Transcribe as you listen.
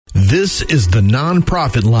This is the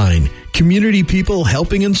Nonprofit Line. Community people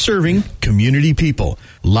helping and serving community people.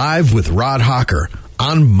 Live with Rod Hawker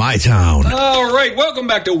on My Town. All right, welcome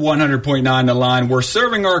back to 100.9 The Line. We're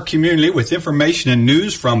serving our community with information and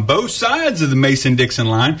news from both sides of the Mason-Dixon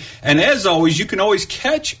line. And as always, you can always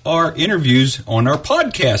catch our interviews on our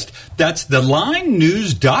podcast. That's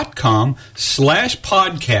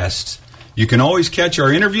thelinenews.com/podcasts. You can always catch our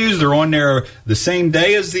interviews. They're on there the same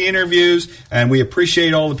day as the interviews, and we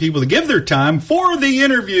appreciate all the people that give their time for the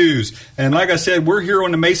interviews. And like I said, we're here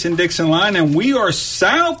on the Mason-Dixon line, and we are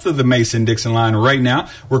south of the Mason-Dixon line right now.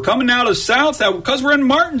 We're coming out of south because we're in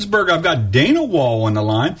Martinsburg. I've got Dana Wall on the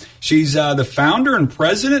line. She's the founder and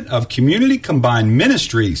president of Community Combined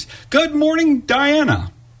Ministries. Good morning,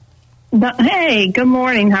 Diana. Hey, good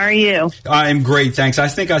morning. How are you? I'm great, thanks. I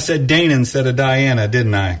think I said Dana instead of Diana,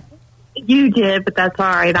 didn't I? You did, but that's all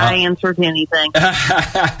right. I answered anything.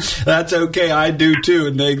 That's okay. I do, too.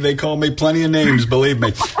 And they call me plenty of names, believe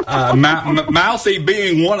me. Mouthy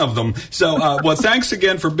being one of them. So, well, thanks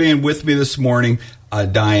again for being with me this morning,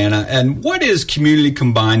 Diana. And what is Community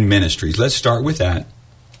Combined Ministries? Let's start with that.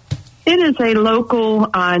 It is a local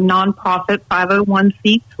nonprofit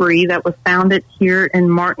 501c3 that was founded here in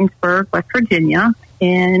Martinsburg, West Virginia.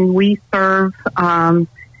 And we serve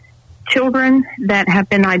children that have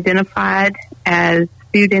been identified as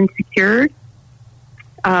food insecure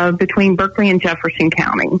between Berkeley and Jefferson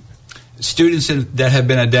County. Students that have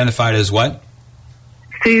been identified as what?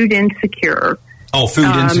 Food insecure. Oh,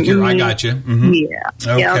 food insecure. I got you. Mm-hmm. Yeah.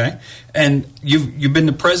 Okay. Yep. And you've been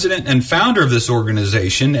the president and founder of this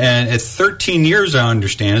organization, and it's 13 years, I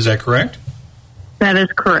understand. Is that correct? That is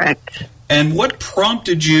correct. And what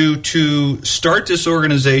prompted you to start this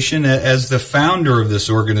organization as the founder of this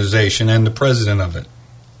organization and the president of it?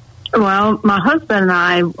 Well, my husband and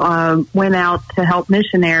I went out to help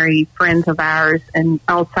missionary friends of ours in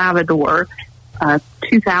El Salvador,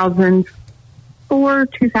 2004,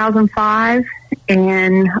 2005.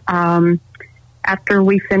 And after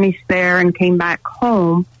we finished there and came back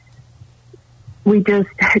home,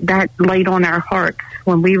 that laid on our hearts.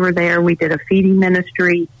 When we were there, we did a feeding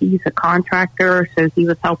ministry. He's a contractor, so he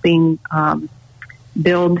was helping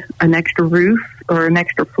build an extra roof or an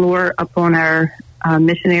extra floor up on our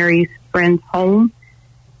missionaries' friends' home,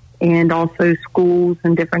 and also schools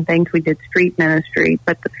and different things. We did street ministry.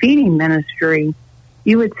 But the feeding ministry,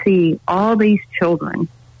 you would see all these children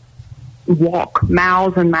walk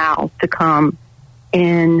miles and miles to come,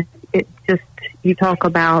 and it just, you talk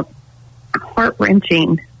about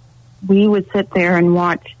heart-wrenching. We would sit there and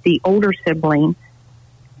watch the older sibling,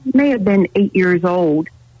 may have been 8 years old,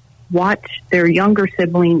 watch their younger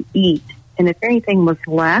sibling eat. And if anything was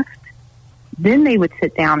left, then they would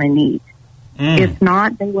sit down and eat. If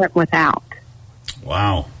not, they went without.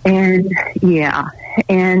 Wow. And, yeah.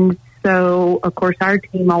 And so, of course, our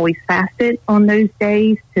team always fasted on those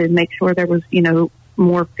days to make sure there was,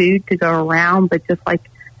 more food to go around. But just like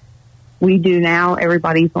we do now,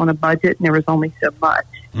 everybody's on a budget, and there was only so much.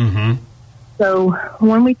 Mm-hmm. So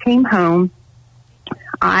when we came home,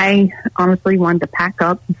 I honestly wanted to pack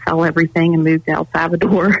up and sell everything and move to El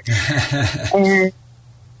Salvador. And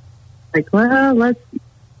well, let's see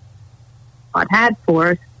what God had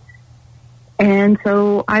for us. And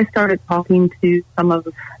so I started talking to some of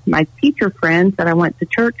my teacher friends that I went to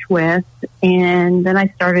church with, and then I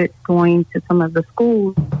started going to some of the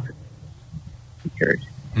school teachers.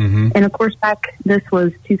 Mm-hmm. And of course, this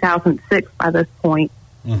was 2006 by this point.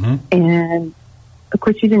 Mm-hmm. And of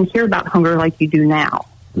course, you didn't hear about hunger like you do now.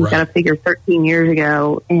 You got to figure 13 years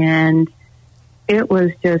ago. And it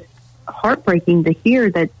was just heartbreaking to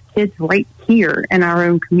hear that kids right here in our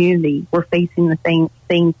own community were facing the same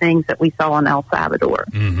things that we saw in El Salvador.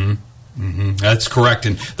 Mm-hmm. Mm-hmm. That's correct.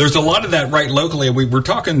 And there's a lot of that right locally. We were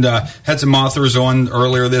talking, had some authors on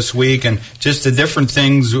earlier this week, and just the different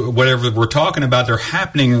things, whatever we're talking about, they're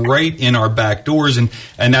happening right in our back doors. And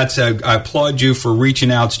that's, I applaud you for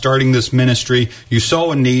reaching out, starting this ministry. You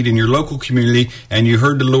saw a need in your local community, and you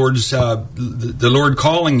heard the Lord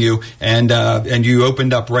calling you, and you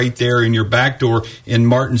opened up right there in your back door in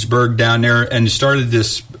Martinsburg down there and started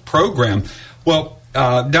this program. Well,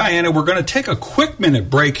 Diana, we're going to take a quick minute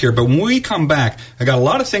break here, but when we come back, I got a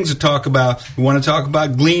lot of things to talk about. We want to talk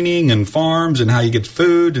about gleaning and farms and how you get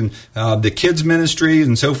food and the kids' ministry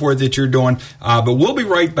and so forth that you're doing, but we'll be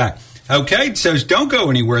right back. Okay, so don't go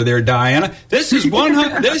anywhere there, Diana. This is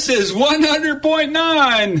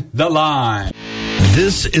 100.9 The Line.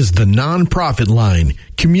 This is the Nonprofit Line.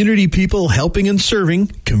 Community people helping and serving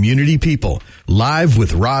community people. Live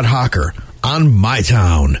with Rod Hawker on My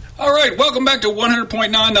Town. All right, welcome back to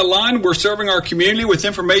 100.9 The Line. We're serving our community with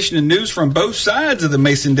information and news from both sides of the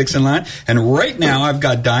Mason-Dixon line. And right now, I've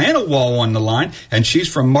got Diana Wall on the line, and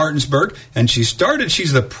she's from Martinsburg. And she's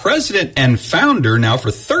the president and founder now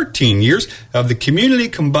for 13 years of the Community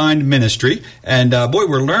Combined Ministry. And boy,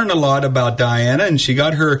 we're learning a lot about Diana, and she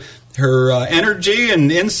got her energy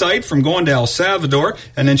and insight from going to El Salvador,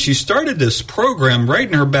 and then she started this program right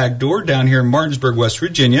in her back door down here in Martinsburg, West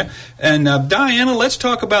Virginia. And Diana, let's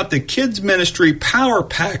talk about the Kids Ministry Power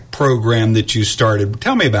Pack program that you started.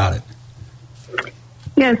 Tell me about it.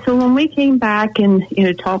 Yeah, so when we came back and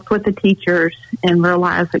talked with the teachers and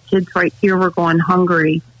realized that kids right here were going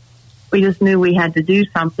hungry, we just knew we had to do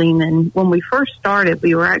something. And when we first started,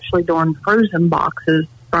 we were actually doing frozen boxes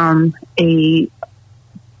from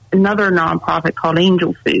another nonprofit called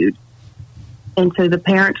Angel Food. And so the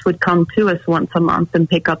parents would come to us once a month and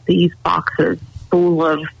pick up these boxes full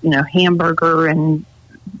of, hamburger and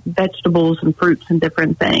vegetables and fruits and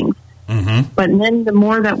different things. Mm-hmm. But then the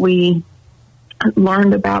more that we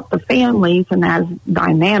learned about the families and as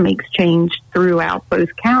dynamics changed throughout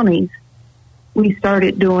both counties, we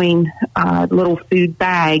started doing little food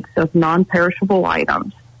bags of non-perishable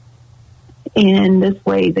items. And this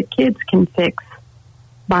way the kids can fix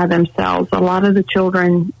by themselves. A lot of the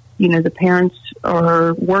children, the parents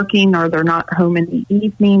are working or they're not home in the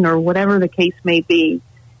evening or whatever the case may be.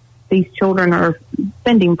 These children are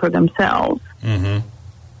fending for themselves. Mm-hmm.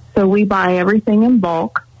 So we buy everything in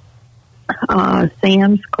bulk.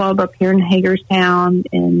 Sam's Club up here in Hagerstown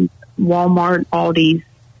and Walmart, Aldi's.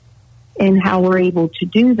 And how we're able to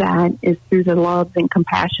do that is through the love and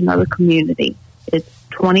compassion of the community. It's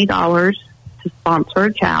 $20 to sponsor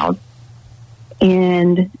a child.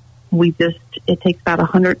 And it takes about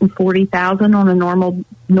 $140,000 on a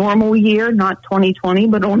normal year, not 2020,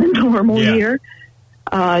 but on a normal year,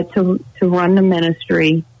 to run the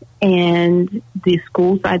ministry. And the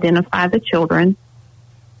schools identify the children.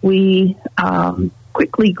 We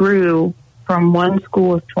quickly grew from one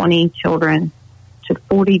school of 20 children to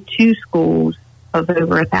 42 schools of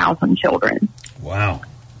over 1,000 children. Wow.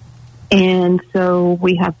 And so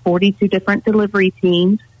we have 42 different delivery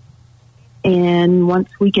teams. And once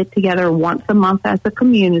we get together once a month as a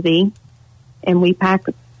community, and we pack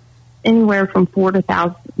anywhere from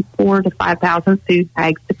 4,000 to 5,000 food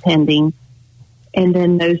bags, depending. And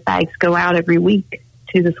then those bags go out every week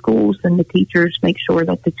to the schools, and the teachers make sure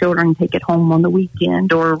that the children take it home on the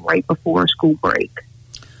weekend or right before school break.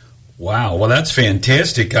 Wow, well, that's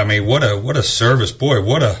fantastic. I mean, what a service, boy!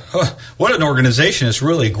 What an organization. It's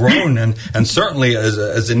really grown and certainly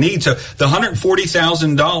as a need. So the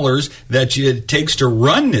 $140,000 that it takes to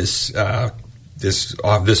run this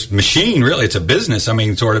machine, really, it's a business. I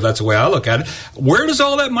mean, sort of that's the way I look at it. Where does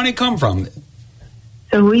all that money come from?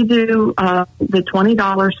 So we do the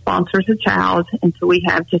 $20 sponsors a child, and so we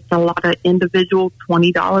have just a lot of individual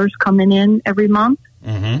 $20 coming in every month.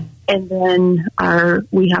 Mm-hmm. And then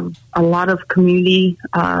we have a lot of community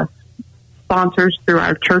sponsors through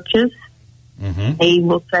our churches. Mm-hmm. They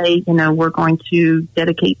will say, we're going to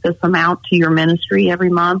dedicate this amount to your ministry every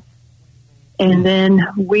month. And then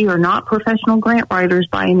we are not professional grant writers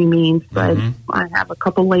by any means, but I have a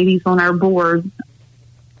couple ladies on our board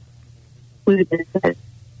with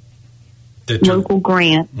local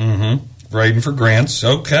grant. Mm-hmm. Writing for grants.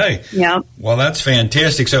 Okay. Yeah. Well, that's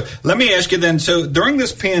fantastic. So let me ask you then, so during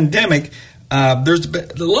this pandemic, there's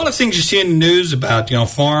a lot of things you see in the news about,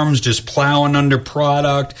 farms just plowing under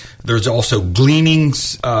product. There's also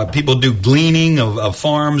gleanings. People do gleaning of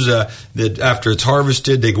farms that after it's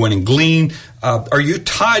harvested, they go in and glean. Are you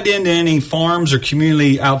tied into any farms or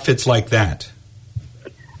community outfits like that?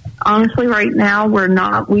 Honestly, right now, we're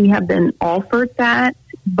not. We have been offered that,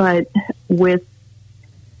 but with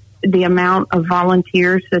the amount of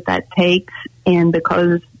volunteers that takes, and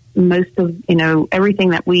because most of,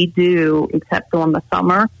 everything that we do, except on the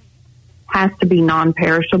summer, has to be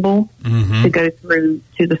non-perishable to go through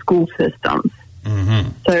to the school systems. Mm-hmm.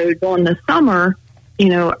 So during the summer,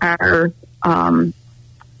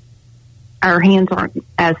 our hands aren't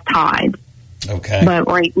as tied. Okay. But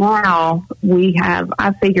right now,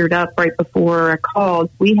 I figured up right before I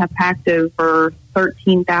called, we have packed over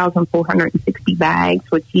 13,460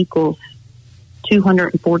 bags, which equals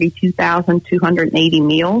 242,280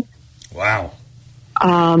 meals. Wow.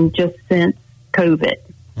 Just since COVID.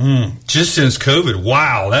 Just since COVID.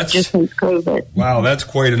 Wow. Just since COVID. Wow, that's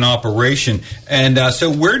quite an operation. And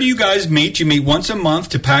so where do you guys meet? You meet once a month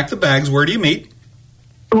to pack the bags. Where do you meet?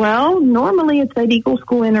 Well, normally it's at Eagle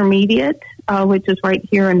School Intermediate, which is right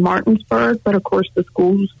here in Martinsburg. But, of course, the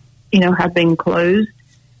schools, have been closed.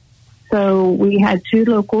 So we had two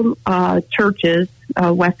local churches,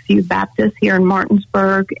 Westview Baptist here in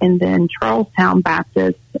Martinsburg, and then Charlestown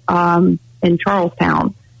Baptist in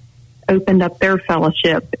Charlestown, opened up their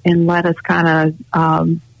fellowship and let us kind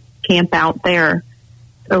of camp out there.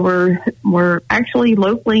 So we're actually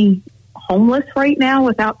locally homeless right now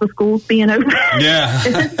without the schools being open. Yeah,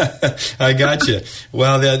 I got you.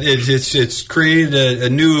 Well, it's created a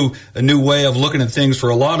new way of looking at things for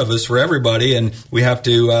a lot of us, for everybody, and we have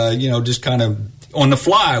to just kind of on the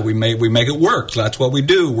fly. We make it work. That's what we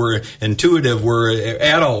do. We're intuitive. We're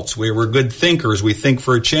adults. We're good thinkers. We think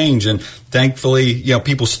for a change, and thankfully,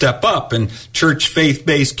 people step up. And church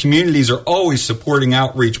faith-based communities are always supporting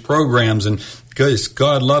outreach programs. And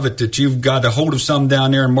God love it that you've got a hold of some down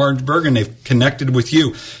there in Martinsburg, and they've connected with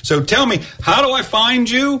you. So tell me, how do I find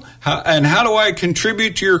you, and how do I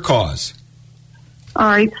contribute to your cause? All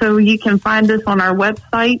right, so you can find us on our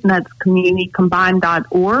website, and that's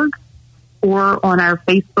communitycombined.org, or on our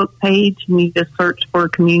Facebook page, and you just search for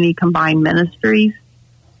Community Combined Ministries.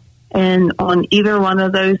 And on either one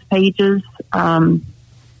of those pages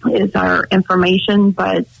is our information,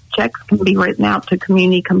 but checks can be written out to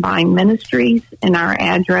Community Combined Ministries, and our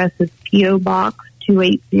address is P.O. Box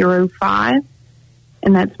 2805,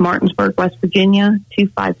 and that's Martinsburg, West Virginia,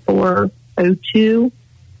 25402.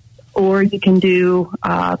 Or you can do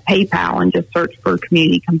PayPal and just search for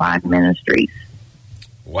Community Combined Ministries.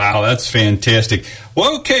 Wow, that's fantastic.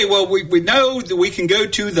 Well, okay, we know that we can go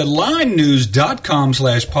to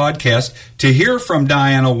thelinenews.com/podcast to hear from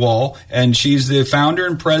Diana Wall, and she's the founder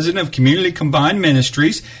and president of Community Combined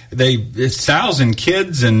Ministries. It's 1,000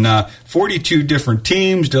 kids and 42 different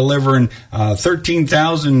teams delivering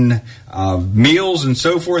 13,000 meals and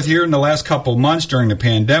so forth here in the last couple of months during the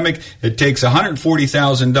pandemic. It takes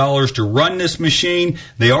 $140,000 to run this machine.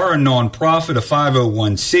 They are a nonprofit, a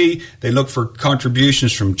 501c. They look for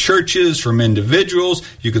contributions from churches, from individuals.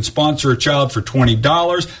 You could sponsor a child for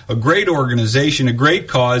 $20. A great organization, a great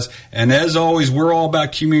cause. And as always, we're all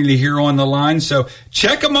about community here on The Line. So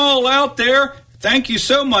check them all out there. Thank you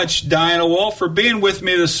so much, Diana Wall, for being with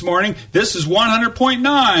me this morning. This is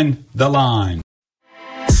 100.9 The Line.